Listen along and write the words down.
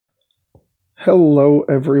Hello,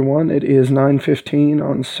 everyone. It is 9:15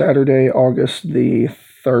 on Saturday, August the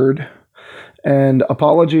 3rd. And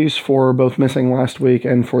apologies for both missing last week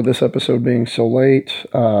and for this episode being so late.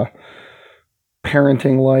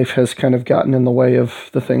 Parenting life has kind of gotten in the way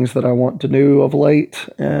of the things that I want to do of late.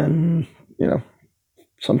 And,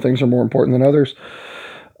 some things are more important than others.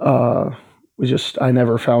 I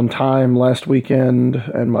never found time last weekend,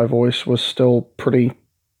 and my voice was still pretty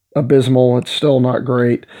abysmal. It's still not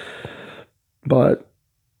great. But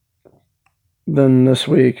then this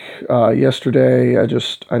week, yesterday,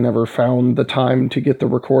 I never found the time to get the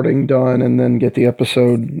recording done and then get the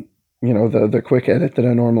episode, the quick edit that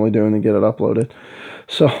I normally do and then get it uploaded.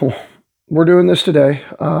 So we're doing this today,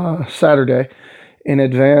 Saturday, in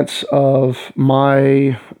advance of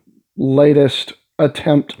my latest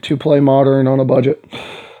attempt to play Modern on a budget.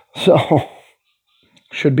 So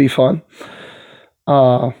should be fun.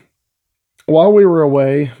 While we were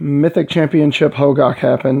away, Mythic Championship Hogak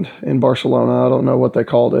happened in Barcelona. I don't know what they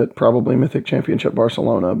called it. Probably Mythic Championship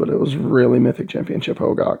Barcelona, but it was really Mythic Championship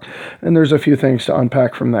Hogak. And there's a few things to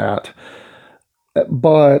unpack from that.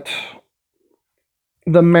 But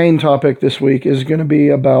the main topic this week is going to be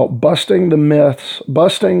about busting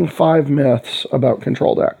 5 myths about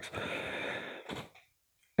control decks.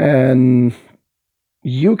 And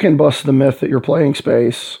you can bust the myth that your playing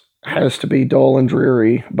space has to be dull and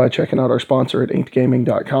dreary by checking out our sponsor at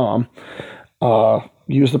inkgaming.com.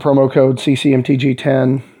 Use the promo code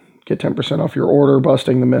CCMTG10, get 10% off your order,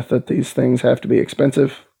 busting the myth that these things have to be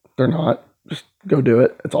expensive. They're not. Just go do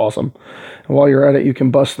it. It's awesome. And while you're at it, you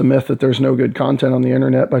can bust the myth that there's no good content on the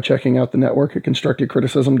internet by checking out the network at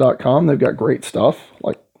constructedcriticism.com. They've got great stuff,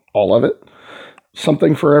 like all of it.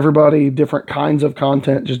 Something for everybody, different kinds of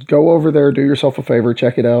content. Just go over there, do yourself a favor,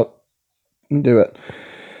 check it out, and do it.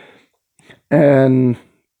 And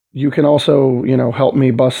you can also, help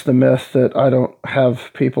me bust the myth that I don't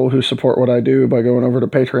have people who support what I do by going over to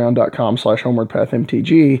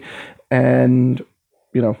patreon.com/homewardpathmtg and,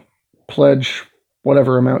 pledge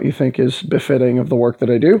whatever amount you think is befitting of the work that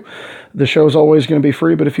I do. The show's always going to be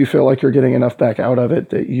free, but if you feel like you're getting enough back out of it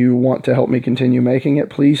that you want to help me continue making it,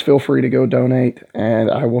 please feel free to go donate,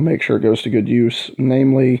 and I will make sure it goes to good use.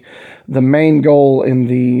 Namely, the main goal in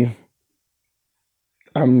the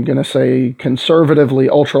I'm going to say conservatively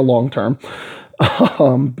ultra long term,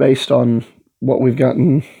 based on what we've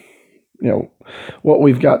gotten, what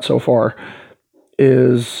we've got so far,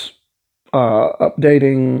 is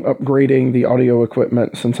upgrading the audio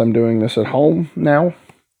equipment since I'm doing this at home now.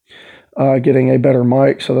 Getting a better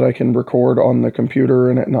mic so that I can record on the computer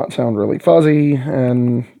and it not sound really fuzzy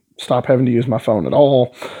and stop having to use my phone at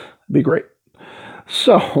all. It'd be great.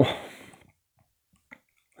 So,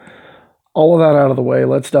 all of that out of the way,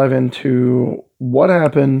 let's dive into what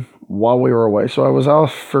happened while we were away. So I was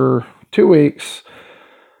off for 2 weeks,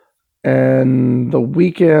 and the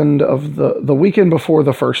weekend before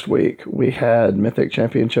the first week, we had Mythic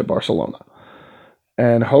Championship Barcelona.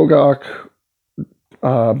 And Hogak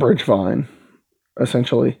Bridgevine,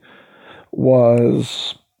 essentially,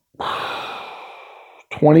 was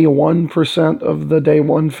 21% of the day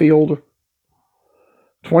one field.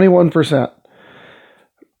 21%.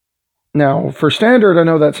 Now, for Standard, I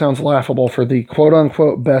know that sounds laughable for the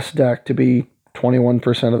quote-unquote best deck to be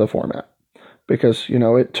 21% of the format. Because,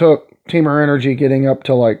 it took Temur Energy getting up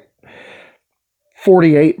to like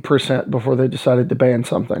 48% before they decided to ban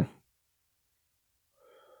something.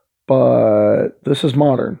 But this is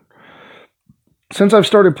Modern. Since I've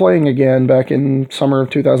started playing again back in summer of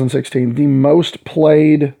 2016, the most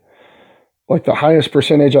played, like the highest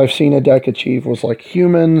percentage I've seen a deck achieve was like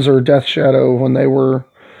Humans or Death Shadow when they were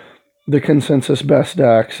the consensus best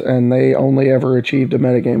decks, and they only ever achieved a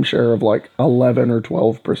metagame share of like 11 or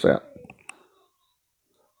 12%.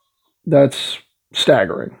 That's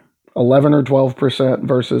staggering. 11 or 12%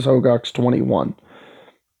 versus Hogak's 21.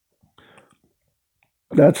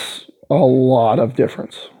 That's a lot of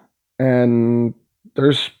difference. And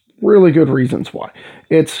there's really good reasons why.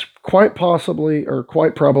 It's quite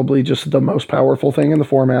probably just the most powerful thing in the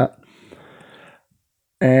format.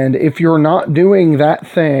 And if you're not doing that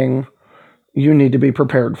thing, you need to be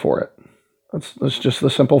prepared for it. That's just the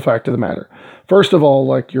simple fact of the matter. First of all,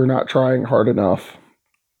 like, you're not trying hard enough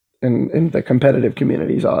in the competitive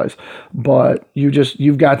community's eyes, but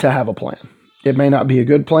you've got to have a plan. It may not be a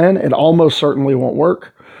good plan. It almost certainly won't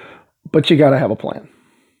work, but you got to have a plan.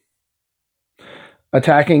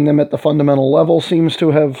 Attacking them at the fundamental level seems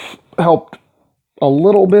to have helped a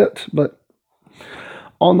little bit, but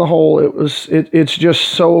on the whole, it's just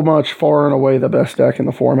so much far and away the best deck in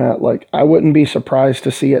the format. Like, I wouldn't be surprised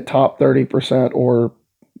to see it top 30% or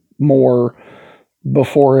more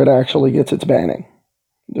before it actually gets its banning.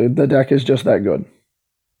 The deck is just that good.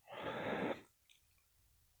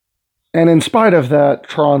 And in spite of that,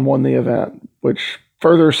 Tron won the event, which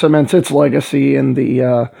further cements its legacy in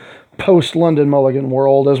the post-London Mulligan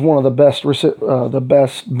world as one of the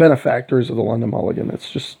best benefactors of the London Mulligan.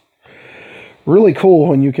 It's just really cool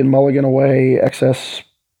when you can mulligan away excess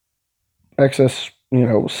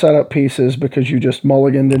setup pieces because you just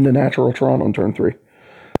mulliganed into natural Tron on turn 3.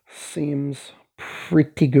 Seems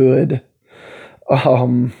pretty good.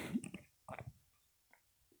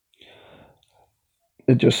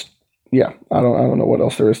 It just, yeah, I don't know what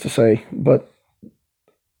else there is to say, but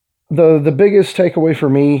the biggest takeaway for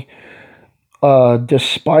me,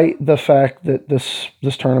 despite the fact that this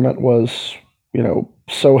tournament was,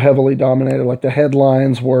 so heavily dominated, like the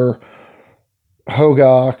headlines were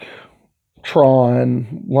Hogak,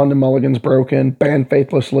 Tron, London Mulligan's broken, ban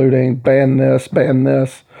Faithless Looting, ban this.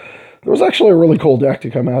 There was actually a really cool deck to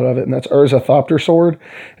come out of it, and that's Urza Thopter Sword.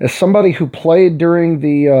 As somebody who played during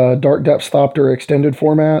the Dark Depths Thopter extended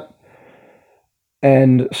format,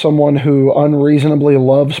 and someone who unreasonably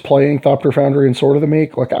loves playing Thopter Foundry and Sword of the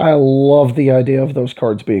Meek, like, I love the idea of those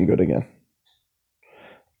cards being good again.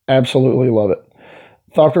 Absolutely love it.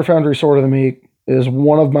 Thopter Foundry Sword of the Meek is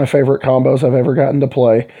one of my favorite combos I've ever gotten to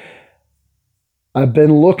play. I've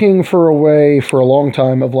been looking for a way for a long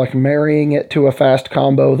time of like marrying it to a fast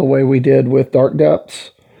combo the way we did with Dark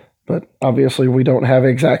Depths, but obviously we don't have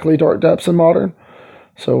exactly Dark Depths in Modern,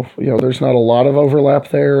 so there's not a lot of overlap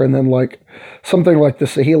there. And then like something like the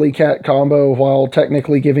Saheeli Cat combo, while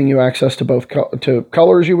technically giving you access to both to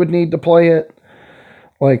colors you would need to play it,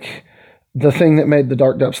 like the thing that made the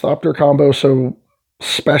Dark Depths Thopter combo so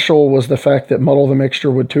special was the fact that Muddle the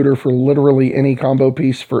Mixture would tutor for literally any combo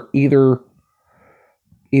piece for either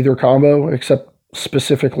combo, except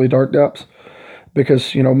specifically Dark Depths,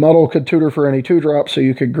 because Muddle could tutor for any 2-drop, so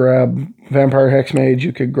you could grab Vampire Hexmage,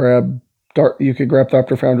 you could grab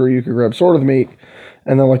Thopter Foundry, you could grab Sword of the Meek,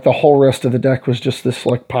 and then like the whole rest of the deck was just this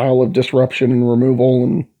like pile of disruption and removal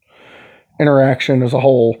and interaction as a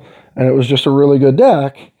whole, and it was just a really good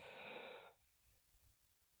deck.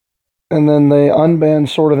 And then they unbanned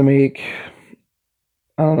Sword of the Meek,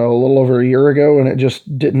 I don't know, a little over a year ago, and it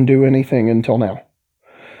just didn't do anything until now.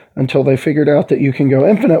 Until they figured out that you can go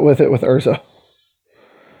infinite with it with Urza.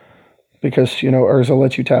 Because, Urza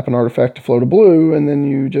lets you tap an artifact to float a blue, and then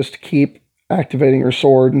you just keep activating your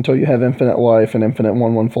sword until you have infinite life and infinite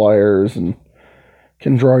 1/1 flyers and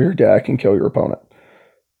can draw your deck and kill your opponent.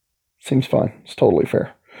 Seems fine. It's totally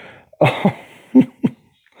fair.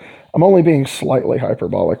 I'm only being slightly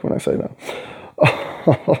hyperbolic when I say that.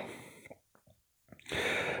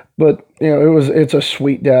 But, it's a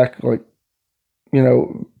sweet deck. Like,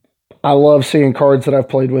 I love seeing cards that I've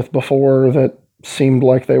played with before that seemed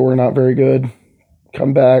like they were not very good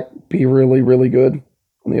come back, be really, really good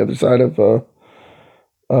on the other side of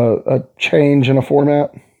a change in a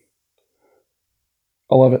format.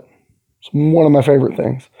 I love it. It's one of my favorite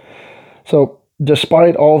things. So,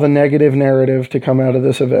 despite all the negative narrative to come out of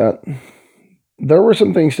this event, there were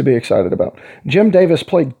some things to be excited about. Jim Davis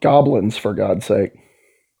played Goblins, for God's sake.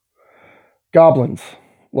 Goblins.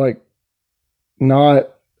 Like, not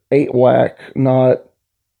 8-whack, not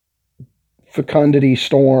Fecundity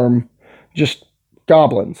Storm, just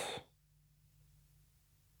Goblins.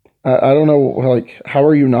 I don't know, like, how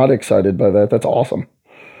are you not excited by that? That's awesome.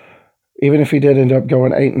 Even if he did end up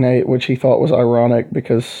going 8-8, which he thought was ironic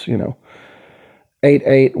because,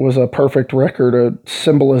 8-8 was a perfect record, a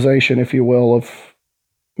symbolization, if you will, of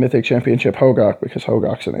Mythic Championship Hogak, because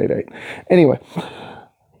Hogak's an 8-8. Anyway,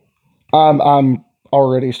 I'm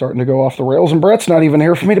already starting to go off the rails, and Brett's not even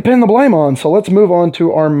here for me to pin the blame on, so let's move on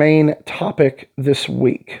to our main topic this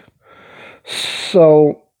week.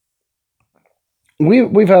 So,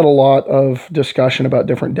 we've had a lot of discussion about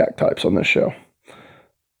different deck types on this show,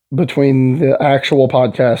 between the actual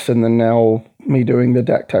podcast and then now me doing the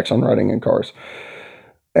deck techs on writing in cars.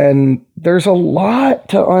 And there's a lot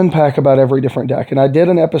to unpack about every different deck. And I did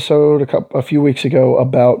an episode a few weeks ago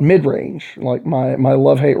about mid-range, like my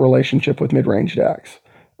love-hate relationship with mid-range decks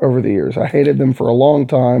over the years. I hated them for a long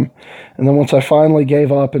time. And then once I finally gave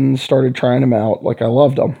up and started trying them out, like, I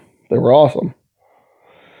loved them. They were awesome.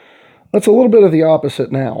 That's a little bit of the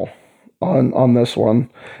opposite now on this one.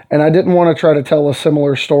 And I didn't want to try to tell a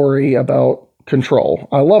similar story about control.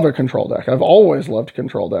 I love a control deck. I've always loved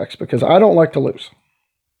control decks because I don't like to lose.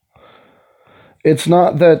 It's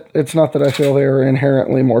not that I feel they are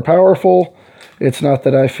inherently more powerful. It's not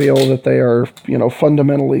that I feel that they are,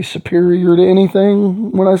 fundamentally superior to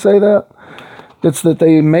anything when I say that. It's that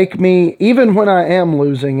they make me, even when I am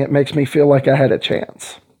losing, it makes me feel like I had a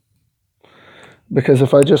chance. Because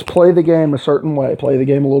if I just play the game a certain way, play the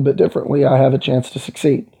game a little bit differently, I have a chance to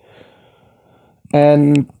succeed.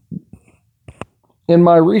 And in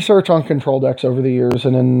my research on control decks over the years,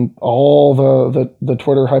 and in all the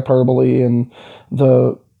Twitter hyperbole and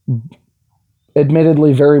the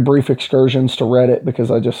admittedly very brief excursions to Reddit,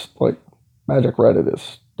 because I just like Magic Reddit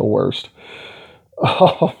is the worst.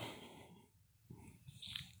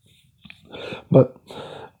 But,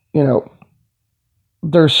 you know,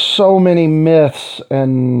 there's so many myths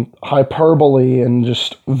and hyperbole and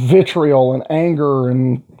just vitriol and anger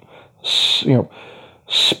and, you know,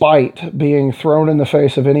 spite being thrown in the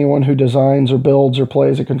face of anyone who designs or builds or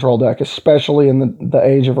plays a control deck, especially in the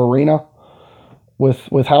age of Arena,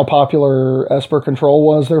 with how popular Esper Control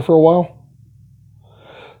was there for a while.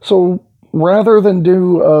 So rather than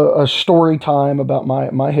do a story time about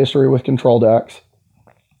my history with control decks,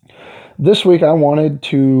 this week I wanted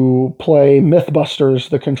to play Mythbusters,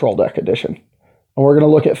 the Control Deck Edition. And we're going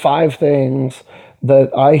to look at 5 things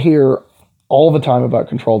that I hear all the time about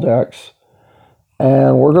control decks.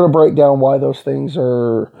 And we're going to break down why those things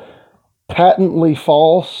are patently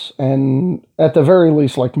false and, at the very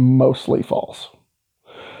least, like mostly false.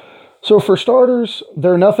 So for starters,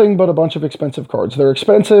 they're nothing but a bunch of expensive cards. They're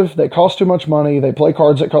expensive, they cost too much money, they play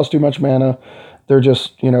cards that cost too much mana. They're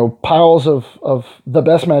just, you know, piles of the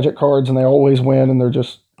best Magic cards, and they always win, and they're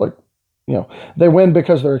just like, you know, they win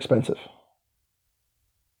because they're expensive.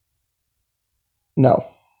 No,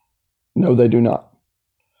 they do not.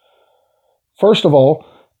 First of all,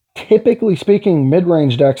 typically speaking,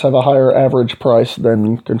 mid-range decks have a higher average price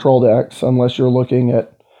than control decks, unless you're looking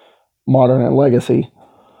at Modern and Legacy.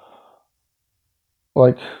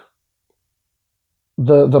 Like,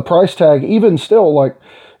 the price tag, even still, like,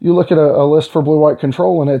 you look at a list for blue-white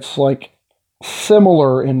control, and it's, like,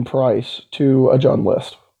 similar in price to a Jund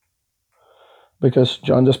list. Because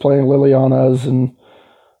Jund is playing Lilianas and,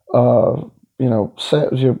 you know,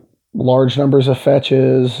 large numbers of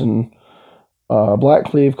fetches and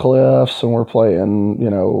Blackcleave Cliffs, and we're playing, you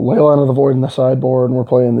know, Leyline of the Void in the sideboard, and we're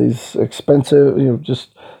playing these expensive, you know,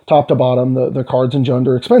 just top to bottom, the cards in Jund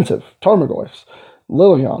are expensive. Tarmogoyfs,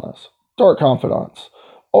 Lilianas, Dark Confidants.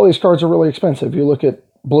 All these cards are really expensive. You look at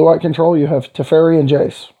blue-white control, you have Teferi and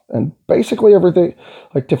Jace. And basically everything,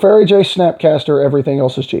 like Teferi, Jace, Snapcaster, everything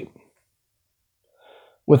else is cheap.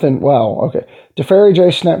 Teferi,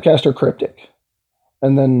 Jace, Snapcaster, Cryptic.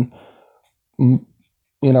 And then,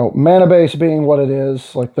 you know, mana base being what it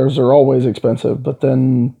is, like those are always expensive, but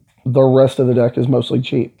then the rest of the deck is mostly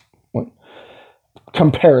cheap. Like,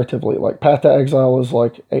 comparatively, like Path to Exile is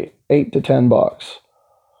like $8 to $10.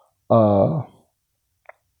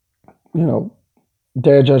 You know,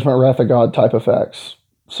 Day of Judgment, Wrath of God type effects,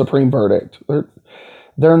 Supreme Verdict.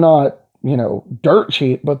 They're not, you know, dirt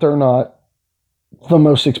cheap, but they're not the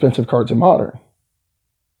most expensive cards in Modern.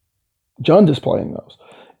 Jund is playing those.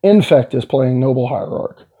 Infect is playing Noble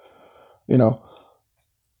Hierarch. You know,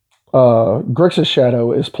 Grixis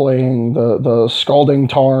Shadow is playing the Scalding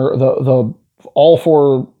Tar, the all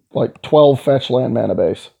for like 12 fetch land mana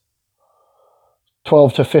base.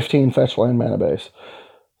 12 to 15 fetch land mana base.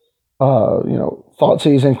 You know,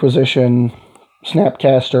 Thoughtseize, Inquisition,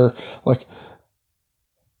 Snapcaster, like,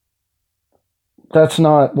 that's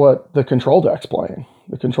not what the control deck's playing.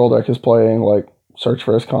 The control deck is playing, like, Search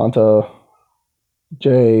for Azcanta,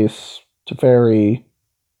 Jace, Teferi,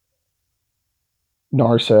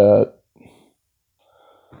 Narset,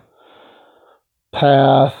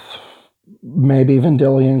 Path, maybe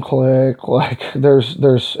Vendilion Click. Like,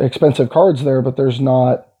 there's expensive cards there, but there's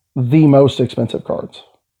not the most expensive cards.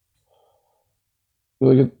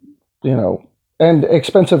 Look at, you know, and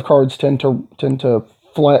expensive cards tend to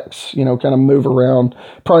flex, you know, kind of move around.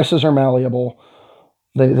 Prices are malleable.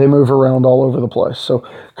 They move around all over the place. So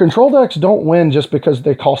control decks don't win just because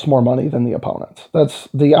they cost more money than the opponents. That's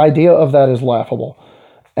the idea of that is laughable.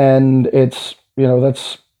 And it's, you know,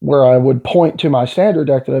 that's where I would point to my standard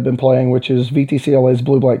deck that I've been playing, which is VTCLA's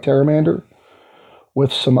Blue-Black Terramander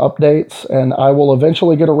with some updates. And I will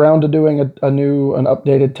eventually get around to doing an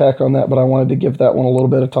updated tech on that, but I wanted to give that one a little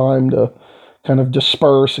bit of time to kind of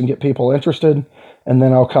disperse and get people interested, and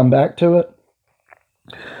then I'll come back to it.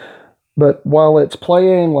 But while it's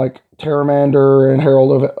playing like Terramander and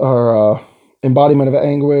Embodiment of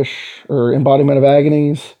Anguish or Embodiment of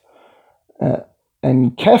Agonies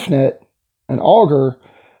and Kefnet and Augur,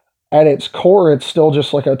 at its core, it's still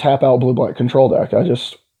just like a tap-out blue-black control deck. I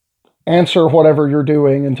just answer whatever you're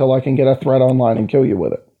doing until I can get a threat online and kill you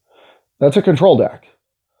with it. That's a control deck.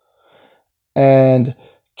 And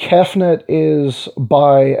Kefnet is,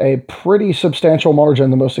 by a pretty substantial margin,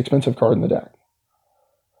 the most expensive card in the deck.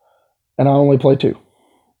 And I only play 2.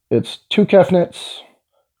 It's 2 Kefnits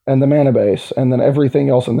and the mana base, and then everything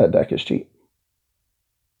else in that deck is cheap.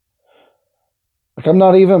 Like, I'm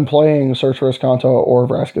not even playing Search for Azcanta or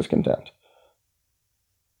Vraska's Contempt.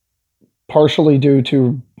 Partially due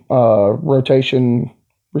to rotation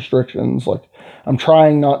restrictions. Like, I'm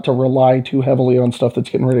trying not to rely too heavily on stuff that's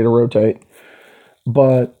getting ready to rotate.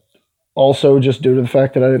 But also just due to the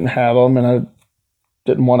fact that I didn't have them and I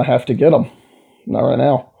didn't want to have to get them. Not right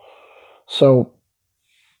now. So,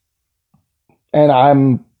 and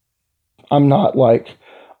I'm not like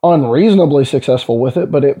unreasonably successful with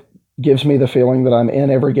it, but it gives me the feeling that I'm in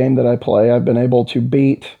every game that I play. I've been able to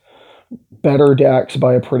beat better decks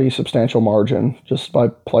by a pretty substantial margin just by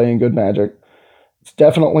playing good Magic. It's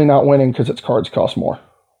definitely not winning because its cards cost more.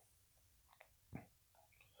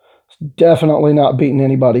 It's definitely not beating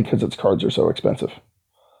anybody because its cards are so expensive.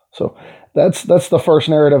 So that's the first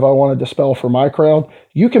narrative I want to dispel for my crowd.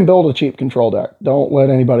 You can build a cheap control deck. Don't let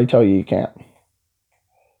anybody tell you you can't.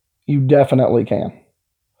 You definitely can.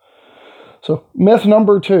 So myth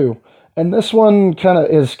number 2, and this one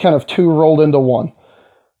is kind of 2 rolled into 1.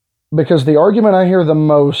 Because the argument I hear the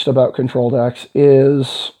most about control decks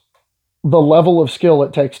is the level of skill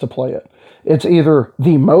it takes to play it. It's either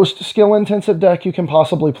the most skill-intensive deck you can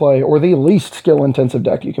possibly play or the least skill-intensive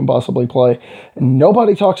deck you can possibly play. And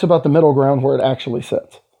nobody talks about the middle ground where it actually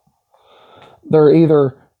sits. They're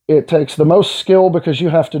either, it takes the most skill because you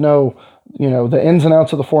have to know, the ins and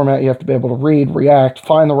outs of the format. You have to be able to read, react,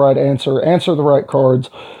 find the right answer the right cards,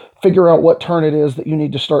 figure out what turn it is that you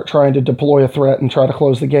need to start trying to deploy a threat and try to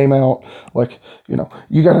close the game out. Like,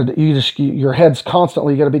 your head's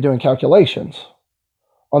constantly got to be doing calculations.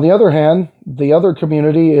 On the other hand, the other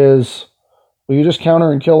community is, you just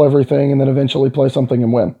counter and kill everything and then eventually play something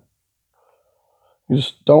and win. You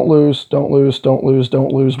just don't lose,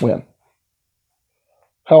 win.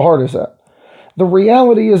 How hard is that? The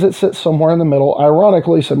reality is it sits somewhere in the middle,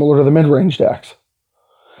 ironically similar to the mid-range decks.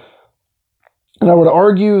 And I would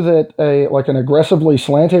argue that an aggressively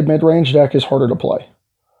slanted mid-range deck is harder to play.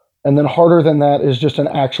 And then harder than that is just an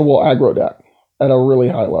actual aggro deck at a really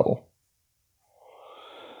high level.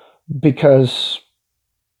 Because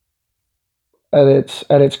at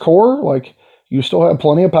its core, you still have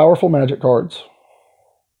plenty of powerful Magic cards.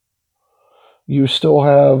 You still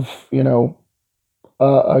have,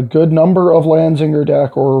 a good number of lands in your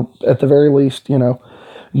deck, or at the very least, you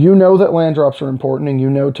know that land drops are important, and you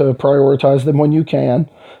know to prioritize them when you can.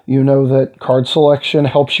 You know that card selection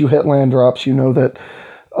helps you hit land drops. You know that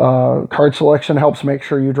card selection helps make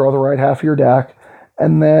sure you draw the right half of your deck.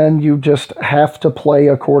 And then you just have to play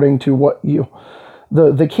according to what you...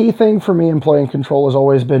 The key thing for me in playing Control has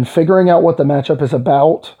always been figuring out what the matchup is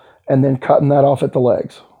about and then cutting that off at the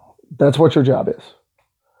legs. That's what your job is.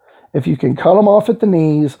 If you can cut them off at the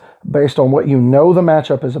knees based on what you know the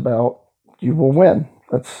matchup is about, you will win.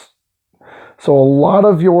 So a lot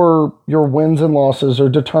of your wins and losses are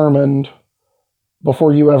determined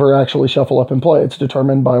before you ever actually shuffle up and play. It's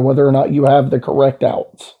determined by whether or not you have the correct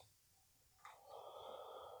outs.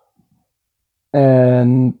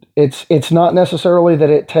 And it's not necessarily that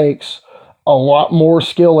it takes a lot more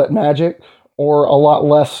skill at Magic or a lot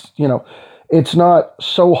less, it's not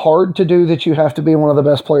so hard to do that you have to be one of the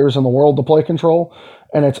best players in the world to play Control.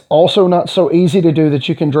 And it's also not so easy to do that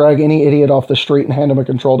you can drag any idiot off the street and hand them a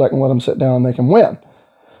control deck and let them sit down and they can win.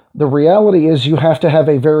 The reality is you have to have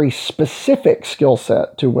a very specific skill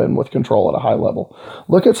set to win with Control at a high level.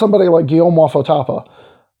 Look at somebody like Guillaume Wafotapa.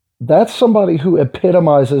 That's somebody who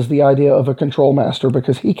epitomizes the idea of a control master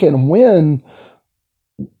because he can win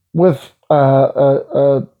with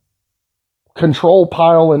a control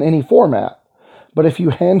pile in any format. But if you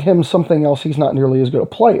hand him something else, he's not nearly as good a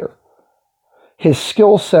player. His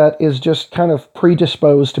skill set is just kind of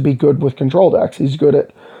predisposed to be good with control decks. He's good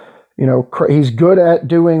at, he's good at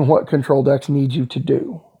doing what control decks need you to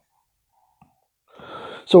do.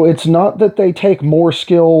 So it's not that they take more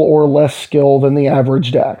skill or less skill than the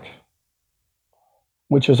average deck,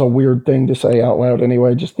 which is a weird thing to say out loud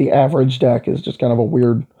anyway. Just the average deck is just kind of a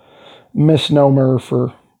weird misnomer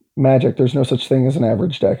for Magic. There's no such thing as an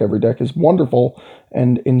average deck. Every deck is wonderful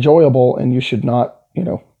and enjoyable, and you should not,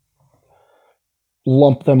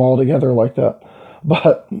 lump them all together like that.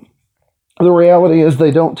 But the reality is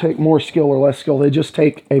they don't take more skill or less skill. They just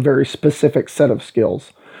take a very specific set of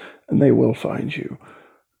skills, and they will find you,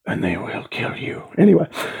 and they will kill you. Anyway,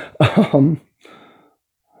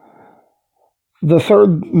 the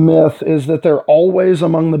third myth is that they're always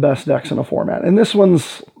among the best decks in a format, and this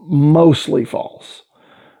one's mostly false.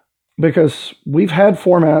 Because we've had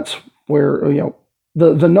formats where,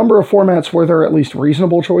 the number of formats where there are at least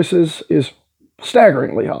reasonable choices is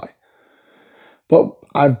staggeringly high. But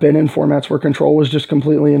I've been in formats where control was just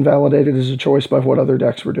completely invalidated as a choice by what other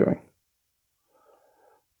decks were doing.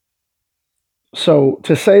 So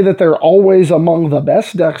to say that they're always among the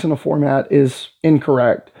best decks in a format is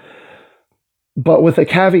incorrect, but with a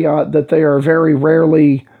caveat that they are very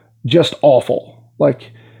rarely just awful.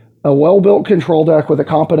 Like a well-built control deck with a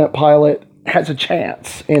competent pilot has a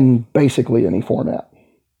chance in basically any format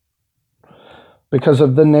because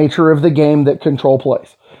of the nature of the game that control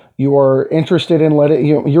plays. You are interested in letting,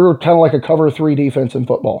 you're kind of like a cover 3 defense in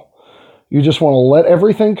football. You just want to let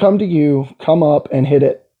everything come to you, come up, and hit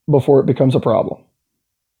it before it becomes a problem.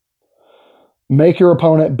 Make your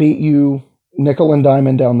opponent beat you nickel and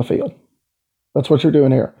diamond down the field. That's what you're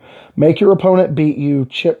doing here. Make your opponent beat you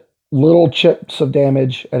little chips of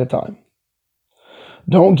damage at a time.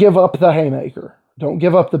 Don't give up the haymaker. Don't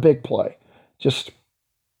give up the big play. Just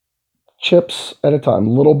chips at a time,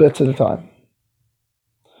 little bits at a time.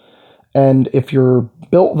 And if you're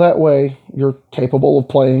built that way, you're capable of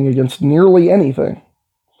playing against nearly anything.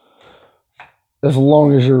 As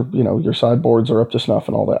long as your sideboards are up to snuff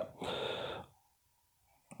and all that.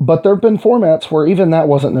 But there have been formats where even that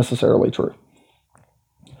wasn't necessarily true.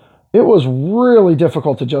 It was really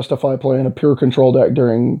difficult to justify playing a pure control deck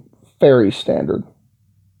during Fairies Standard.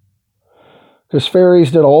 Because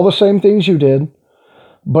Fairies did all the same things you did,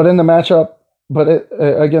 but in the matchup,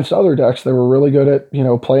 against other decks, they were really good at,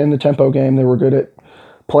 playing the tempo game. They were good at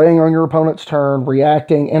playing on your opponent's turn,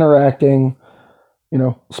 reacting, interacting.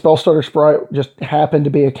 Spellstutter Sprite just happened to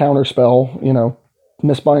be a counter spell.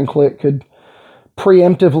 Mistbind Click could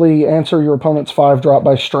preemptively answer your opponent's 5-drop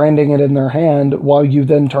by stranding it in their hand while you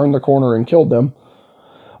then turned the corner and killed them.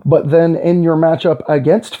 But then in your matchup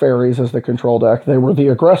against Fairies as the control deck, they were the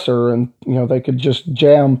aggressor, and they could just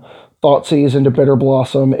jam Thoughtseize into Bitter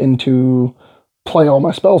Blossom into play all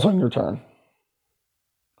my spells on your turn.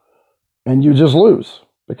 And you just lose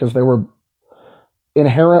because they were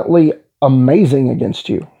inherently amazing against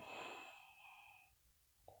you.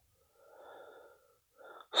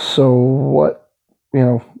 So what,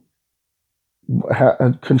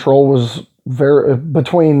 control was very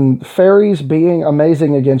between Fairies being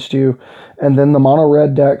amazing against you and then the mono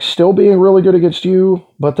red deck still being really good against you,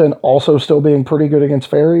 but then also still being pretty good against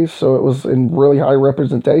Fairies. So it was in really high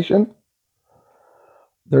representation.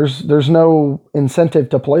 There's no incentive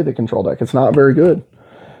to play the control deck. It's not very good.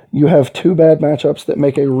 You have 2 bad matchups that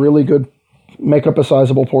make up a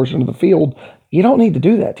sizable portion of the field. You don't need to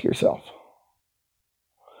do that to yourself.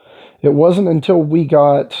 It wasn't until we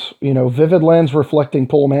got, Vivid Lands Reflecting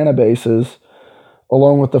Pool mana bases,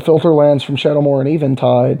 along with the filter lands from Shadowmoor and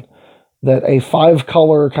Eventide, that a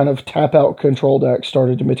 5-color kind of tap-out control deck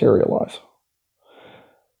started to materialize.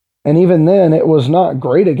 And even then, it was not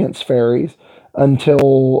great against Fairies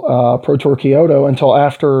until Pro Tour Kyoto, until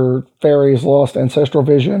after Fairies lost Ancestral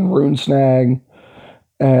Vision, Rune Snag,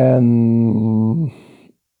 and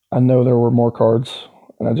I know there were more cards,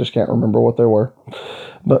 and I just can't remember what they were.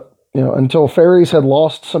 But, until Fairies had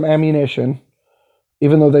lost some ammunition,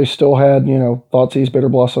 even though they still had, Thoughtseize, Bitter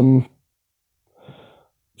Blossom,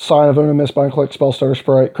 Sign of Una, Mistbind Click, Spellstutter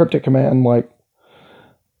Sprite, Cryptic Command,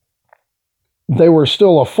 they were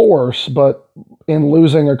still a force, but in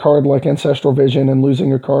losing a card like Ancestral Vision and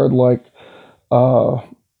losing a card like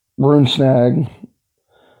Rune Snag,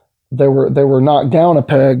 they were knocked down a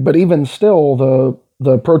peg. But even still,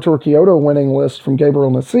 the Pro Tour Kyoto winning list from Gabriel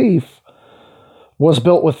Nassif was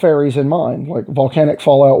built with Fairies in mind. Like Volcanic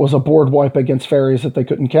Fallout was a board wipe against Fairies that they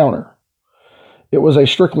couldn't counter. It was a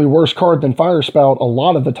strictly worse card than Fire Spout a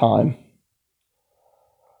lot of the time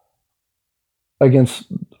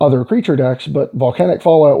against other creature decks, but Volcanic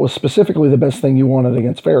Fallout was specifically the best thing you wanted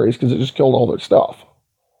against Fairies because it just killed all their stuff.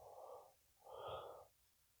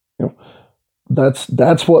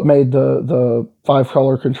 That's what made the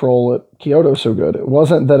 5-color control at Kyoto so good. It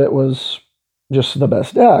wasn't that it was just the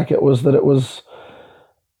best deck, it was that it was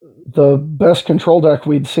the best control deck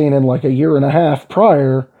we'd seen in a year and a half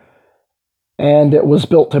prior, and it was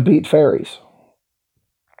built to beat Fairies.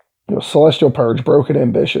 Celestial Purge, Broken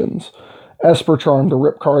Ambitions, Esper Charm to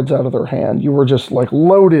rip cards out of their hand. You were just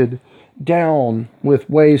loaded down with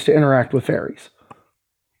ways to interact with Fairies.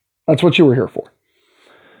 That's what you were here for.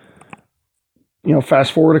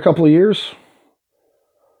 Fast forward a couple of years,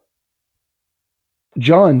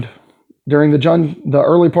 Jund, during the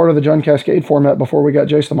early part of the Jund Cascade format before we got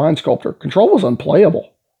Jace the Mind Sculptor, control was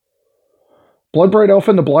unplayable. Bloodbraid Elf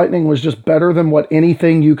into Blightning was just better than what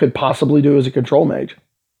anything you could possibly do as a control mage.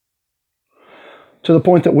 To the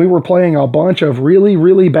point that we were playing a bunch of really,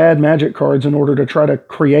 really bad Magic cards in order to try to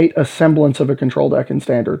create a semblance of a control deck in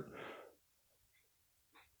Standard.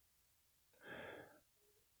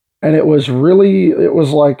 And it was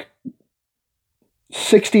like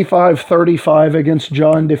 65-35 against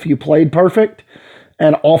Jund if you played perfect,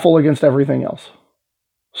 and awful against everything else.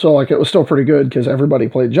 So, like, it was still pretty good because everybody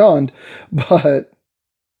played Jund, but,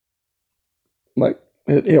 like,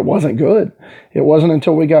 it wasn't good. It wasn't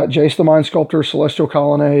until we got Jace the Mind Sculptor, Celestial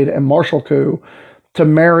Colonnade, and Martial Coup to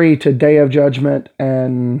marry to Day of Judgment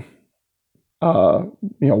and,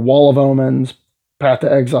 Wall of Omens, Path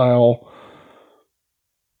to Exile,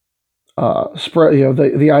 spread,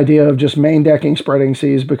 the idea of just main decking Spreading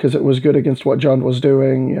Seas because it was good against what Jund was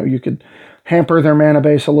doing. You could hamper their mana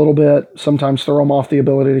base a little bit, sometimes throw them off the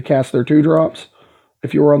ability to cast their 2-drops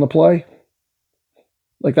if you were on the play.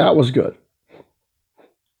 Like, that was good.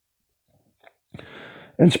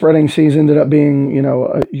 And Spreading Seas ended up being,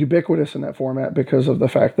 ubiquitous in that format because of the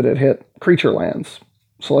fact that it hit creature lands.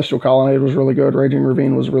 Celestial Colonnade was really good. Raging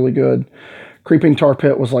Ravine was really good. Creeping Tar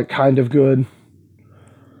Pit was, like, kind of good.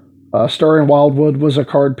 Stirring Wildwood was a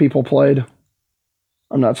card people played.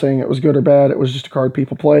 I'm not saying it was good or bad. It was just a card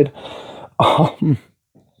people played.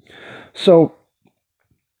 So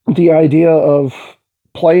the idea of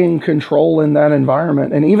playing Control in that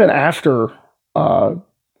environment, and even after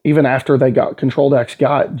they got Control decks,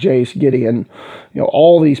 got Jace, Gideon,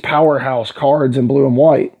 all these powerhouse cards in blue and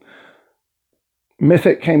white.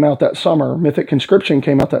 Mythic came out that summer. Mythic Conscription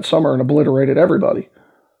came out that summer and obliterated everybody.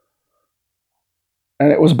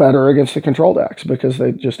 And it was better against the Control decks because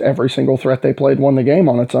every single threat they played won the game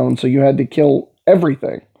on its own. So you had to kill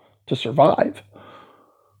everything to survive,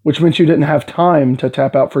 which meant you didn't have time to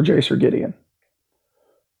tap out for Jace or Gideon.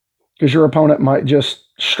 Because your opponent might just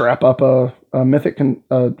strap up a Mythic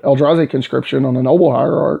Eldrazi Conscription on a Noble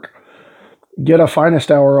Hierarch, get a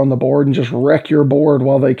Finest Hour on the board, and just wreck your board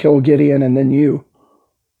while they kill Gideon and then you.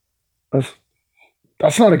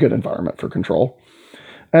 That's not a good environment for Control.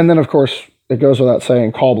 And then, of course, it goes without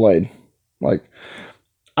saying, Caw-Blade. Like,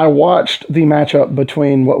 I watched the matchup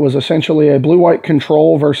between what was essentially a blue-white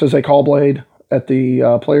Control versus a Caw-Blade at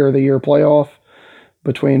the Player of the Year playoff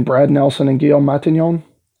between Brad Nelson and Guillaume Matignon.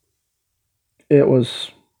 It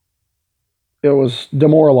was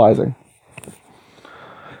demoralizing.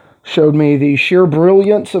 Showed me the sheer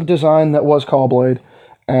brilliance of design that was Caw-Blade,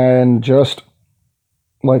 and just,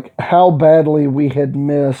 like, how badly we had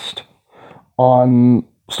missed on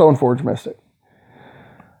Stoneforge Mystic.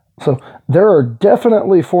 So there are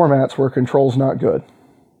definitely formats where Control's not good.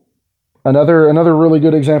 Another really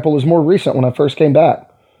good example is more recent when I first came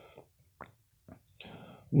back.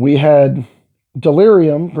 We had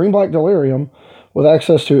Delirium, Green-Black Delirium, with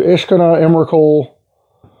access to Ishkana, Emrakul,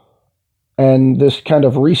 and this kind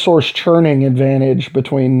of resource churning advantage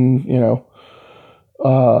between,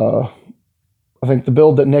 I think the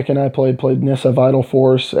build that Nick and I played Nissa Vital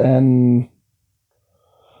Force, and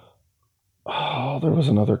there was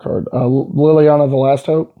another card. Liliana the Last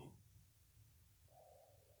Hope.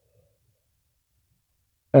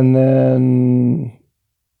 And then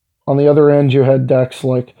on the other end, you had decks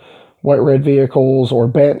like White Red Vehicles or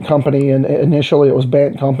Bant Company. And initially, it was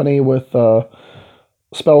Bant Company with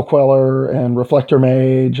Spell Queller and Reflector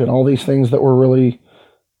Mage and all these things that were really...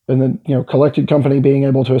 And then, Collected Company being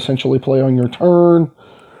able to essentially play on your turn.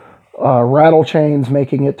 Rattle Chains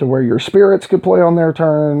making it to where your spirits could play on their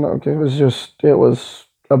turn. Okay, it was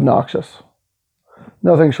obnoxious.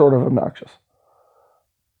 Nothing short of obnoxious.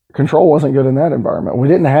 Control wasn't good in that environment. We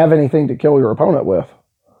didn't have anything to kill your opponent with.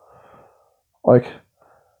 Like,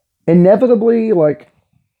 inevitably, like,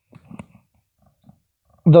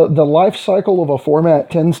 the life cycle of a format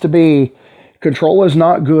tends to be Control is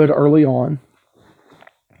not good early on,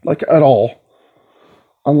 like, at all.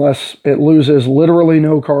 Unless it loses literally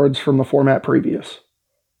no cards from the format previous.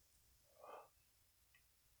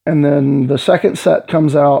 And then the second set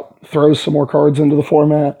comes out, throws some more cards into the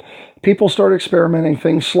format. People start experimenting,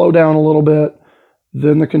 things slow down a little bit.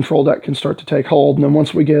 Then the Control deck can start to take hold. And then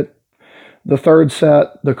once we get the third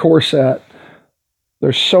set, the core set,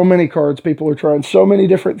 there's so many cards. People are trying so many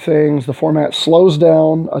different things. The format slows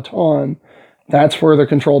down a ton. That's where the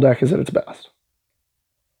Control deck is at its best.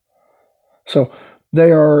 So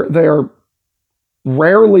they are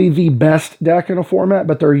rarely the best deck in a format,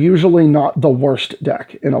 but they're usually not the worst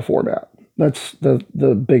deck in a format. That's the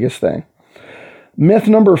biggest thing. Myth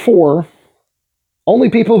number 4, only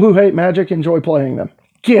people who hate Magic enjoy playing them.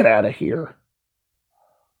 Get out of here.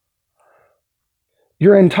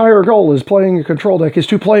 Your entire goal is playing a Control deck is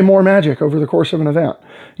to play more Magic over the course of an event.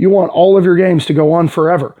 You want all of your games to go on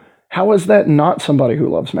forever. How is that not somebody who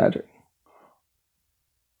loves Magic?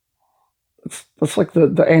 That's like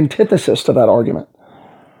the antithesis to that argument.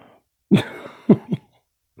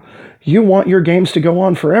 You want your games to go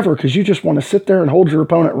on forever because you just want to sit there and hold your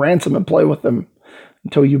opponent ransom and play with them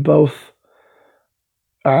until you both.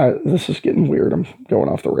 This is getting weird. I'm going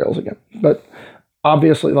off the rails again. But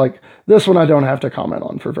obviously, like, this one I don't have to comment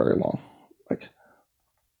on for very long. Like,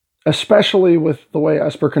 especially with the way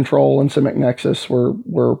Esper Control and Simic Nexus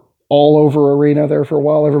were all over Arena there for a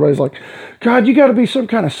while. Everybody's like, God, you got to be some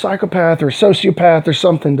kind of psychopath or sociopath or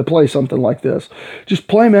something to play something like this. Just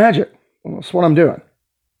play Magic. Well, that's what I'm doing.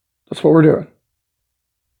 That's what we're doing.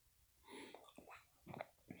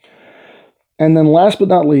 And then last but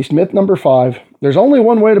not least, myth number 5. There's only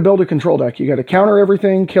one way to build a control deck. You got to counter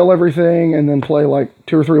everything, kill everything, and then play like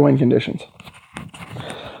 2 or 3 win conditions.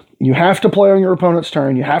 You have to play on your opponent's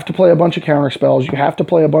turn. You have to play a bunch of counter spells. You have to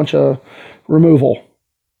play a bunch of removal.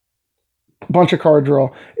 A bunch of card draw.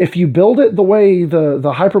 If you build it the way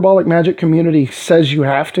the Hyperbolic Magic community says you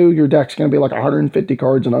have to, your deck's going to be like 150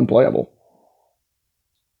 cards and unplayable.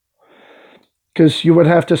 Because you would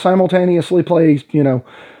have to simultaneously play,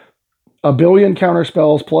 a billion counter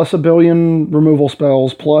spells, plus a billion removal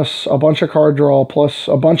spells, plus a bunch of card draw, plus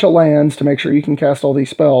a bunch of lands to make sure you can cast all these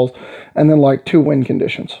spells, and then like 2 win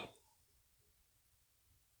conditions.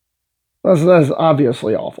 That's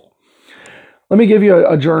obviously awful. Let me give you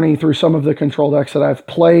a journey through some of the control decks that I've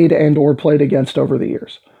played and or played against over the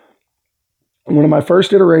years. One of my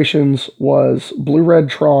first iterations was Blue-Red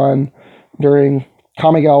Tron during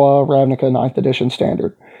Kamigawa Ravnica 9th Edition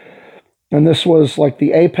Standard. And this was like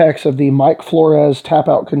the apex of the Mike Flores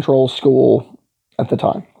tap-out control school at the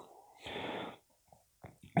time.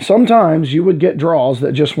 Sometimes you would get draws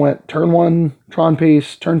that just went turn 1, Tron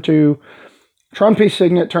Piece, turn 2, Tron Piece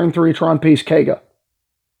Signet, turn 3, Tron Piece Kega.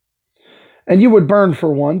 And you would burn for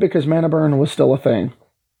 1 because mana burn was still a thing.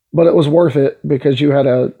 But it was worth it because you had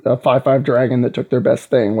a 5/5 dragon that took their best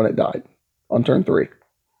thing when it died on turn 3.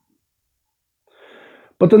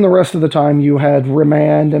 But then the rest of the time you had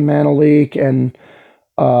Remand and Mana Leak and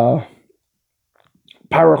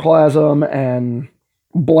Pyroclasm and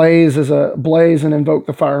Blaze and Invoke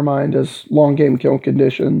the Firemind as long game kill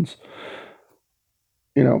conditions.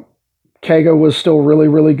 Kega was still really,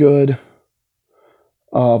 really good.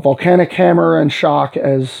 Volcanic Hammer and Shock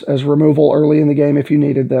as removal early in the game if you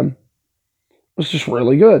needed them. It was just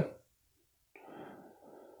really good.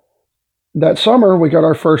 That summer, we got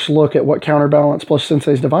our first look at what Counterbalance plus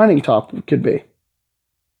Sensei's Divining Top could be.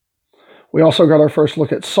 We also got our first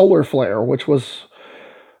look at Solar Flare, which was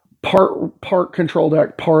part control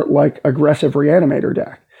deck, part like aggressive Reanimator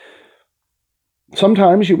deck.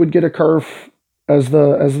 Sometimes you would get a curve as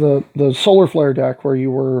the Solar Flare deck where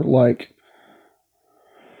you were like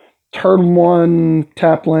turn 1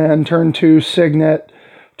 tap land, turn 2 Signet,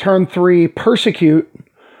 turn 3 Persecute,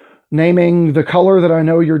 naming the color that I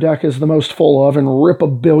know your deck is the most full of, and rip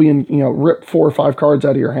 4 or 5 cards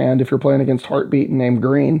out of your hand if you're playing against Heartbeat and named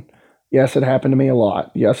green. Yes, it happened to me a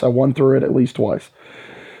lot. Yes, I won through it at least twice.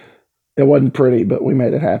 It wasn't pretty, but we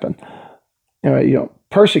made it happen.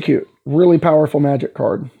 Persecute, really powerful Magic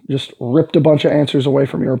card. Just ripped a bunch of answers away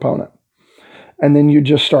from your opponent. And then you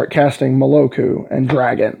just start casting Moloku and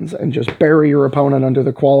Dragons and just bury your opponent under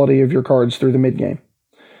the quality of your cards through the mid-game.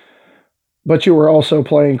 But you were also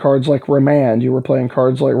playing cards like Remand. You were playing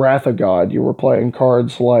cards like Wrath of God. You were playing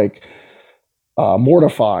cards like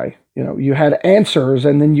Mortify. You had answers,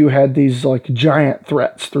 and then you had these like giant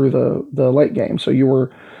threats through the late game. So you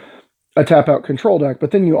were a tap-out control deck. But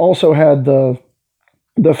then you also had the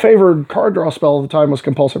favored card draw spell of the time was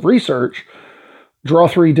Compulsive Research. Draw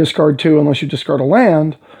 3, discard 2 unless you discard a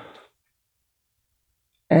land.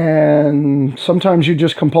 And sometimes you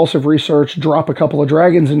just Compulsive Research, drop a couple of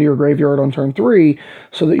dragons into your graveyard on turn 3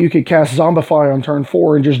 so that you could cast Zombify on turn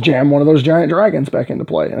 4 and just jam one of those giant dragons back into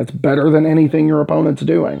play. And it's better than anything your opponent's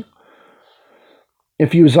doing.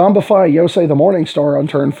 If you Zombify Yosei the Morningstar on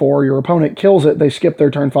turn 4, your opponent kills it, they skip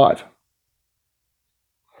their turn 5.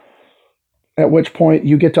 At which point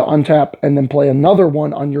you get to untap and then play another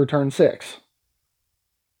one on your turn 6.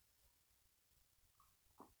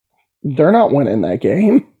 They're not winning that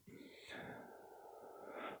game.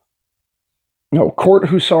 Court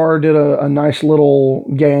Hussar did a nice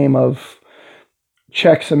little game of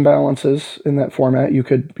checks and balances in that format. You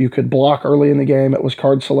could block early in the game. It was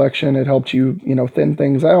card selection. It helped you, thin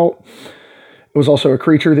things out. It was also a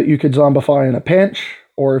creature that you could zombify in a pinch,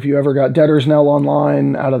 or if you ever got Debtor's Knell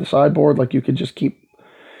online out of the sideboard, like you'd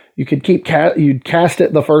cast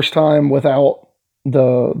it the first time without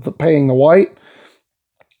the paying the white,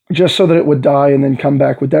 just so that it would die and then come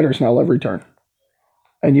back with Debtor's Knell every turn.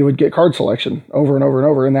 And you would get card selection over and over and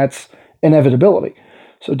over, and that's inevitability.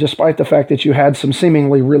 So despite the fact that you had some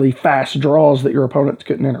seemingly really fast draws that your opponents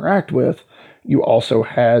couldn't interact with, you also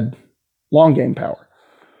had long game power.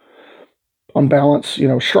 On balance,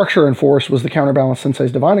 Structure and Force was the Counterbalance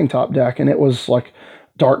Sensei's Divining Top deck, and it was like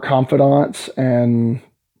Dark Confidants and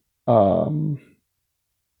Maloku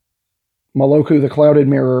the Clouded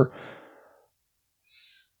Mirror,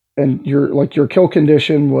 and your kill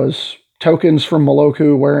condition was tokens from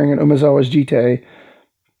Maloku wearing an Umezawa's Jite,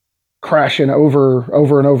 crashing over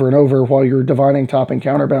and over and over while your Divining Top and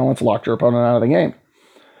Counterbalance locked your opponent out of the game.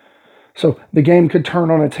 So the game could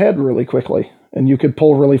turn on its head really quickly, and you could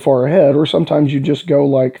pull really far ahead, or sometimes you just go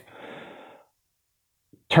like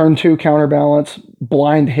turn 2 Counterbalance,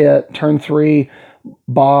 blind hit, turn 3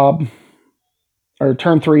 Bob, or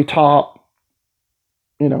turn 3 Top,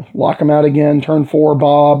 lock them out again, turn 4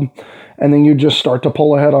 Bob, and then you just start to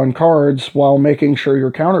pull ahead on cards while making sure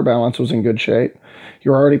your Counterbalance was in good shape.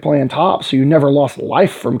 You're already playing top, so you never lost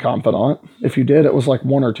life from Confidant. If you did, it was like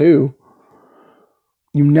 1 or 2.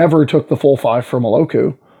 You never took the full 5 from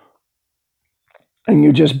Maloku. And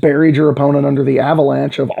you just buried your opponent under the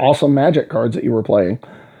avalanche of awesome Magic cards that you were playing,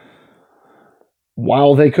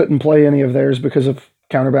 while they couldn't play any of theirs because of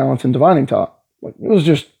Counterbalance and Divining Top. It was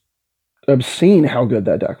just obscene how good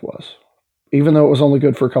that deck was, even though it was only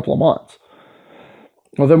good for a couple of months.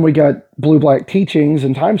 Well, then we got Blue-Black Teachings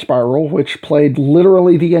and Time Spiral, which played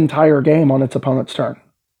literally the entire game on its opponent's turn.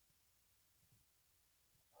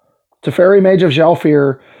 Teferi, Mage of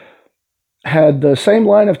Zhalfir had the same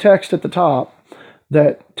line of text at the top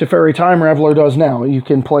that Teferi Time Raveler does now. You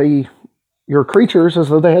can play your creatures as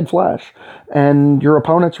though they had flash, and your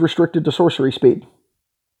opponent's restricted to sorcery speed.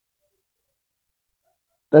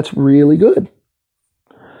 That's really good,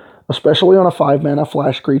 especially on a 5-mana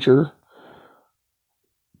flash creature,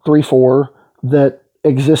 3/4, that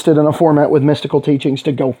existed in a format with Mystical Teachings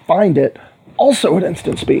to go find it, also at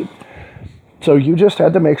instant speed. So you just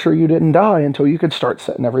had to make sure you didn't die until you could start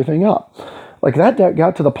setting everything up. Like, that deck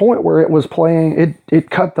got to the point where it was playing, it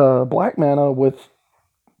cut the black mana with,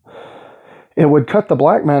 it would cut the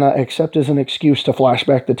black mana except as an excuse to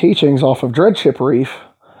flashback the teachings off of Dreadship Reef,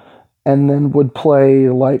 and then would play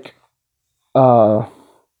like, what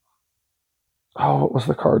was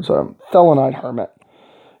the cards? Thelanite Hermit.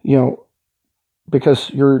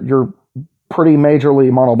 Because you're pretty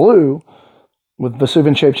majorly mono blue, with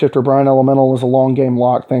Vesuvian Shapeshifter, Brine Elemental as a long game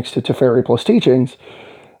lock thanks to Teferi plus Teachings.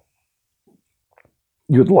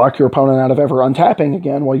 You'd lock your opponent out of ever untapping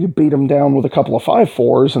again while you beat them down with a couple of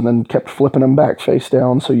 5/4s and then kept flipping them back face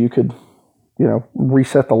down so you could,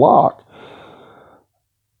 reset the lock.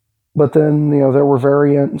 But then, there were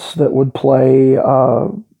variants that would play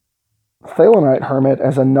Thelanite Hermit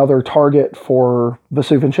as another target for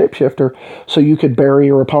Vesuvian Shapeshifter, so you could bury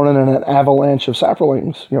your opponent in an avalanche of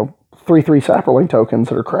Saprolings, 3/3 Saproling tokens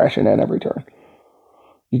that are crashing in every turn.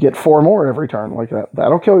 You get 4 more every turn like that.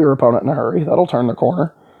 That'll kill your opponent in a hurry. That'll turn the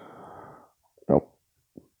corner.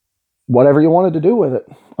 Whatever you wanted to do with it,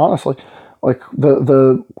 honestly. Like,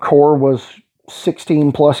 the core was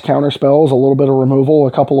 16 plus counter spells, a little bit of removal,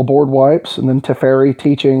 a couple of board wipes, and then Teferi,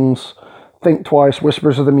 Teachings, Think Twice,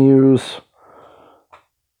 Whispers of the Muse,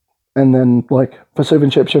 and then like Vesuvian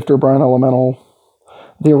Shapeshifter, Brine Elemental.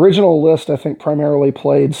 The original list, I think, primarily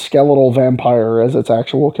played Skeletal Vampire as its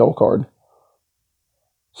actual kill card.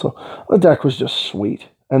 So the deck was just sweet.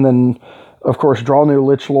 And then, of course, Draw New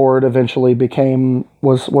Lich Lord eventually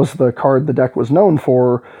was the card the deck was known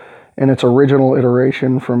for in its original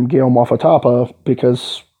iteration from Guillaume Waffatapa,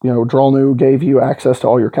 because, Draw New gave you access to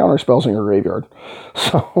all your counter spells in your graveyard.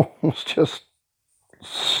 So it's just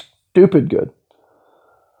stupid good.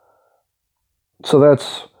 So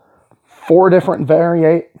that's 4 different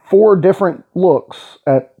looks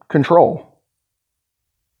at control.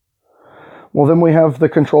 Well, then we have the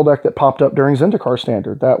control deck that popped up during Zendikar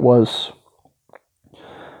Standard. That was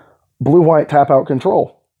blue-white tap-out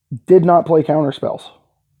control. Did not play counter spells.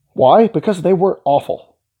 Why? Because they were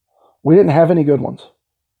awful. We didn't have any good ones.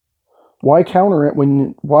 Why counter it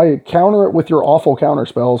with your awful counter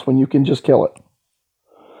spells when you can just kill it?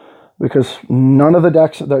 Because none of the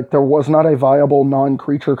decks, there was not a viable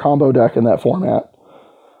non-creature combo deck in that format.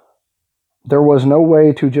 There was no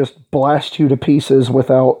way to just blast you to pieces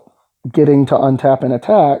without getting to untap and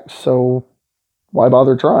attack, so why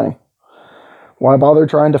bother trying? Why bother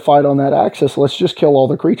trying to fight on that axis? Let's just kill all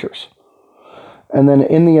the creatures. And then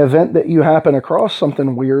in the event that you happen across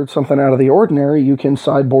something weird, something out of the ordinary, you can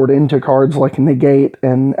sideboard into cards like Negate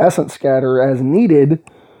and Essence Scatter as needed,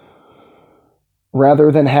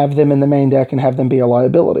 rather than have them in the main deck and have them be a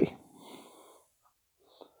liability.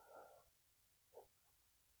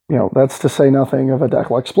 That's to say nothing of a deck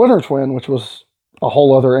like Splinter Twin, which was a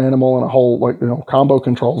whole other animal and a whole, combo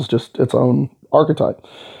controls just its own archetype.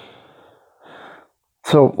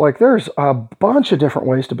 So, like, there's a bunch of different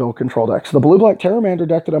ways to build control decks. The blue-black Terramander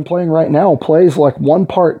deck that I'm playing right now plays like one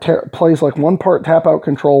part tap out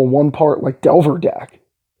control, one part like Delver deck.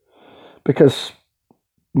 Because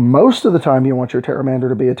most of the time you want your Terramander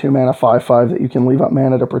to be a 2-mana 5/5 that you can leave up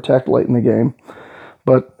mana to protect late in the game.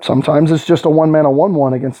 But sometimes it's just a 1-mana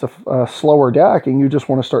 1/1 against a slower deck, and you just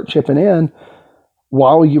want to start chipping in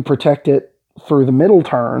while you protect it through the middle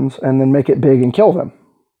turns and then make it big and kill them.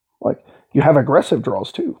 Like, you have aggressive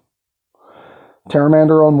draws too.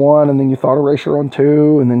 Terramander on 1, and then you Thought Erasure on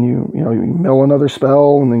 2, and then you mill another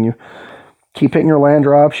spell, and then you keep hitting your land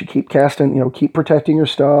drops, you keep casting, keep protecting your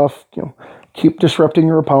stuff, keep disrupting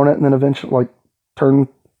your opponent, and then eventually, like, turn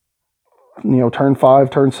 5,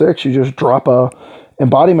 turn 6, you just drop a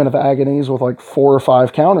Embodiment of Agonies with like 4 or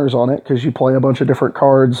 5 counters on it because you play a bunch of different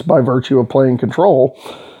cards by virtue of playing control,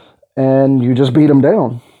 and you just beat them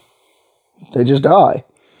down. They just die.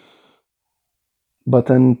 But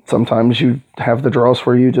then sometimes you have the draws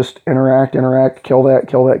where you just interact, kill that,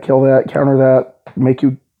 counter that, make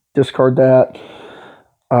you discard that,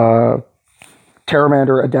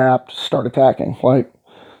 Terramander, adapt, start attacking. Like,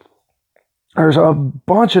 there's a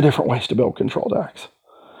bunch of different ways to build control decks.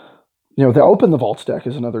 The Open the Vaults deck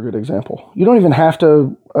is another good example. You don't even have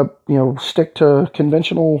to, stick to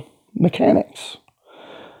conventional mechanics.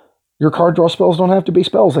 Your card draw spells don't have to be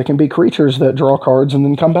spells. They can be creatures that draw cards and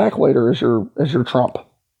then come back later as your trump.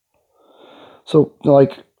 So,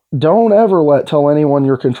 like, don't ever tell anyone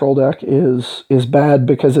your control deck is bad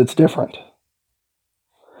because it's different.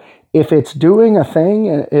 If it's doing a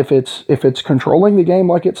thing, if it's controlling the game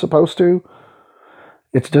like it's supposed to,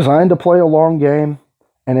 it's designed to play a long game,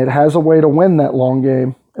 and it has a way to win that long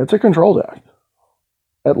game, it's a control deck.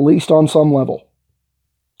 At least on some level.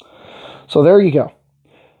 So there you go.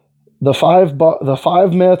 The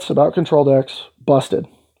five myths about control decks, busted.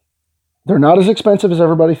 They're not as expensive as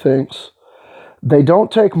everybody thinks. They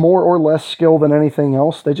don't take more or less skill than anything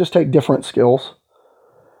else. They just take different skills.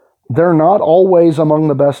 They're not always among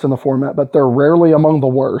the best in the format, but they're rarely among the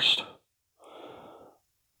worst.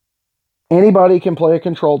 Anybody can play a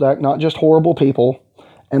control deck, not just horrible people,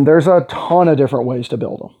 and there's a ton of different ways to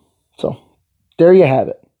build them. So there you have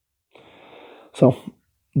it. So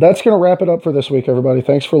that's going to wrap it up for this week, everybody.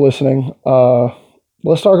 Thanks for listening.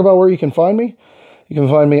 Let's talk about where you can find me. You can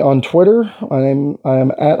find me on Twitter. I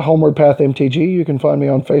am at Homeward Path MTG. You can find me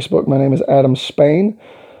on Facebook. My name is Adam Spain.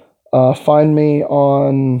 Find me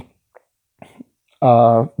on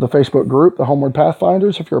the Facebook group, the Homeward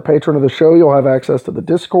Pathfinders. If you're a patron of the show, you'll have access to the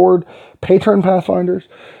Discord, Patron Pathfinders.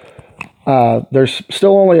 There's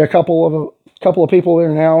still only a couple of people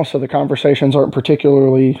there now, so the conversations aren't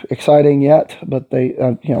particularly exciting yet, but they,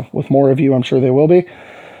 with more of you, I'm sure they will be.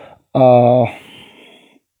 So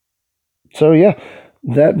yeah,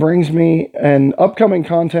 that brings me an upcoming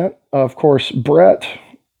content. Of course, Brett,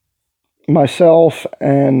 myself,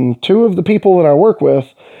 and 2 of the people that I work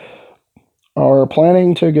with are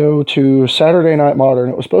planning to go to Saturday Night Modern.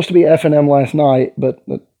 It was supposed to be F&M last night, but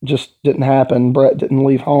it just didn't happen. Brett didn't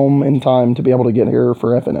leave home in time to be able to get here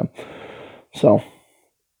for F&M. So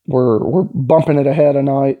we're bumping it ahead a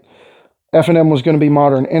night. F&M was going to be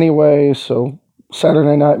Modern anyway, so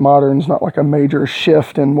Saturday Night Modern's not like a major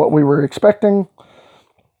shift in what we were expecting.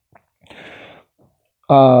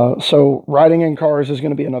 So Riding in Cars is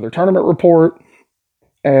going to be another tournament report,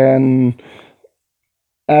 and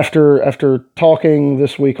after talking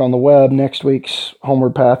this week on the web, next week's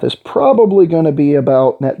Homeward Path is probably going to be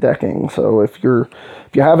about net decking. So if you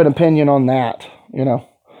have an opinion on that,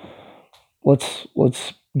 let's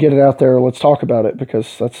get it out there. Let's talk about it,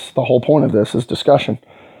 because that's the whole point of this, is discussion.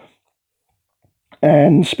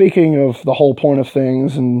 And speaking of the whole point of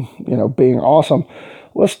things and, being awesome,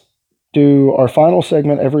 let's do our final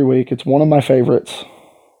segment every week. It's one of my favorites.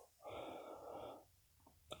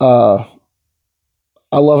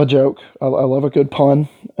 I love a joke. I love a good pun,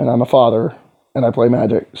 and I'm a father, and I play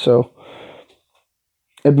Magic. So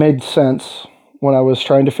it made sense when I was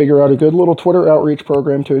trying to figure out a good little Twitter outreach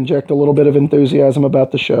program to inject a little bit of enthusiasm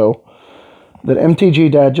about the show, that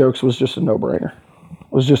MTG Dad Jokes was just a no-brainer.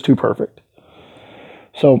 It was just too perfect.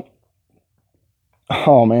 So,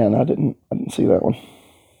 oh man, I didn't see that one.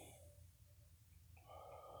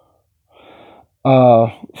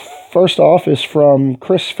 First off is from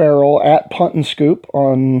Chris Farrell at Punt and Scoop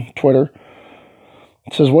on Twitter.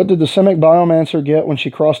 It says, "What did the Simic Biomancer get when she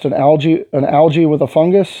crossed an algae with a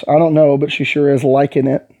fungus? I don't know, but she sure is liking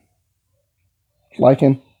it."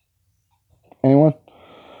 Lichen? Anyone?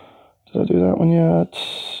 Did I do that one yet?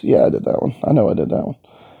 Yeah, I did that one. I know I did that one.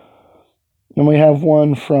 Then we have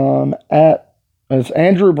one from it's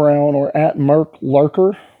Andrew Brown or at Merk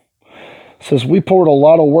Lurker. Says, we poured a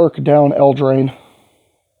lot of work down Eldraine.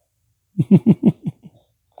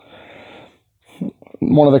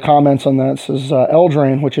 One of the comments on that says,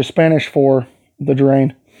 Eldraine, which is Spanish for the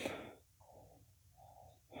drain.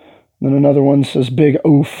 Then another one says, big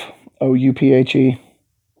oof, O-U-P-H-E.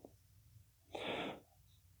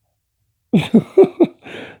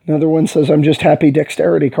 Another one says, I'm just happy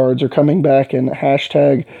dexterity cards are coming back, and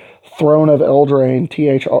hashtag Throne of Eldraine,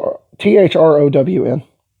 THROWN.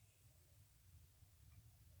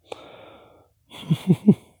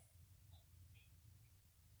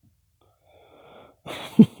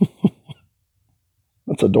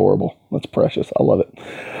 That's adorable. That's precious. I love it.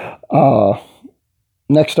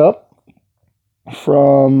 Next up,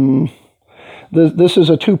 from this is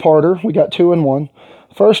a two-parter. We got two in one.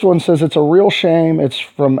 First one says, it's a real shame. It's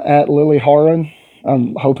from @LilyHaron.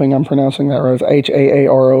 I'm hoping I'm pronouncing that right. It's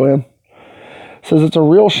Haaron. Says, it's a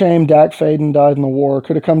real shame Dack Fayden died in the war.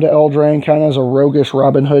 Could have come to Eldraine kind of as a roguish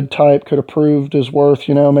Robin Hood type. Could have proved his worth,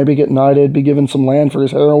 maybe get knighted, be given some land for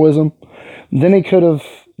his heroism. Then we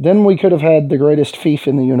could have had the greatest fief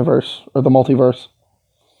in the universe, or the multiverse.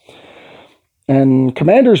 And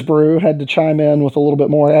Commander's Brew had to chime in with a little bit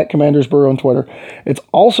more at Commander's Brew on Twitter. It's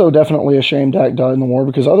also definitely a shame Dack died in the war,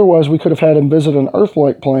 because otherwise we could have had him visit an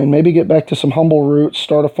Earth-like plane, maybe get back to some humble roots,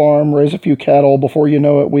 start a farm, raise a few cattle. Before you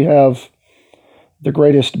know it, we have the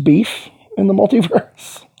greatest beef in the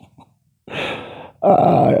multiverse.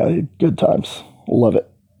 Good times. Love it.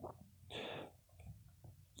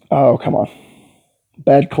 Oh, come on.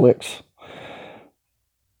 Bad clicks.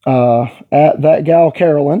 At that gal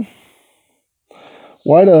Carolyn.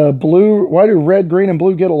 Why do red, green, and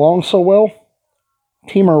blue get along so well?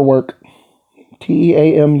 Teamer work.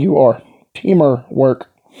 Teamur. Teamer work.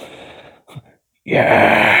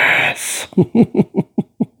 Yes.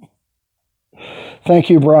 Thank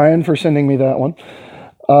you, Brian, for sending me that one.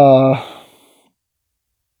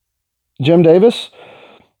 Jim Davis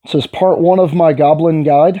says, part one of my Goblin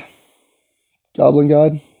Guide. Goblin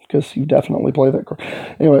Guide? Because you definitely play that card.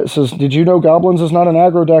 Anyway, it says, did you know Goblins is not an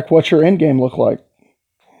aggro deck? What's your endgame look like?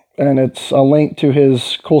 And it's a link to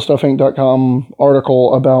his CoolStuffInc.com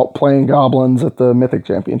article about playing Goblins at the Mythic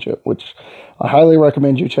Championship, which I highly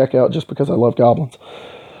recommend you check out just because I love Goblins.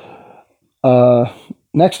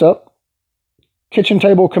 Next up, Kitchen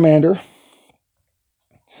Table Commander.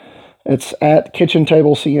 It's at Kitchen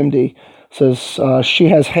Table CMD. Says, she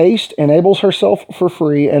has haste, enables herself for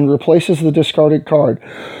free, and replaces the discarded card.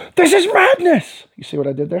 This is madness! You see what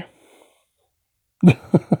I did there?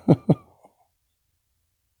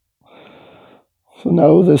 So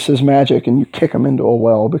no, this is magic, and you kick them into a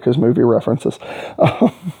well because movie references.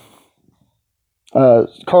 Card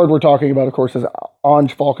we're talking about, of course, is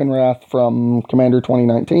Anj Falkenrath from Commander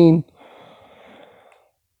 2019.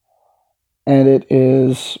 And it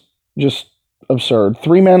is just absurd.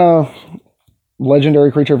 3 mana,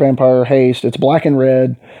 legendary creature, vampire, haste. It's black and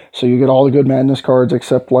red, so you get all the good madness cards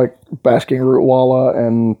except like Basking Root Walla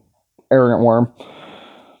and Arrogant Worm.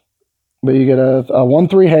 But you get a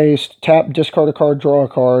 1/3 haste, tap, discard a card, draw a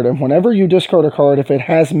card, and whenever you discard a card, if it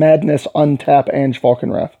has madness, untap Anj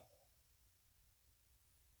Falkenrath.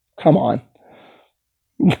 Come on.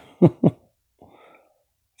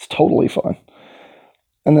 It's totally fun.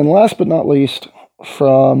 And then last but not least,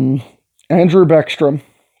 from Andrew Beckstrom,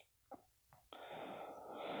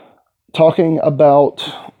 talking about,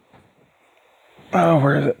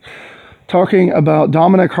 where is it? Talking about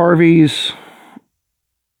Dominic Harvey's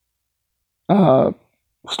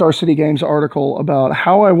Star City Games article about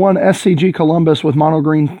how I won SCG Columbus with Mono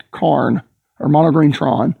Green Karn, or Mono Green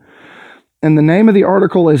Tron. And the name of the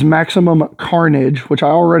article is Maximum Carnage, which I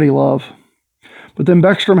already love. But then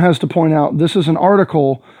Beckstrom has to point out this is an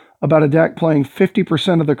article about a deck playing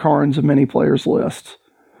 50% of the Karns of many players' lists.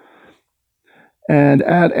 And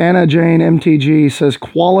at Anna Jane MTG says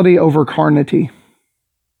quality over carnity.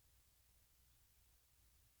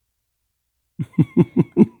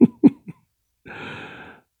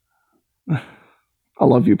 I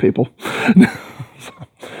love you people.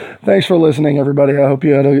 Thanks for listening, everybody. I hope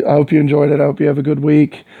you enjoyed it. I hope you have a good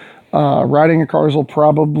week. Riding a Cars will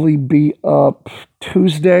probably be up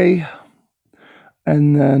Tuesday,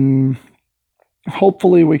 and then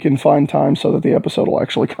hopefully we can find time so that the episode will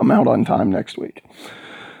actually come out on time next week.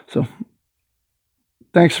 So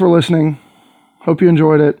thanks for listening. Hope you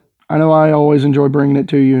enjoyed it. I know I always enjoy bringing it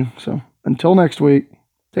to you. So until next week,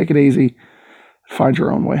 take it easy. Find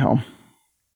your own way home.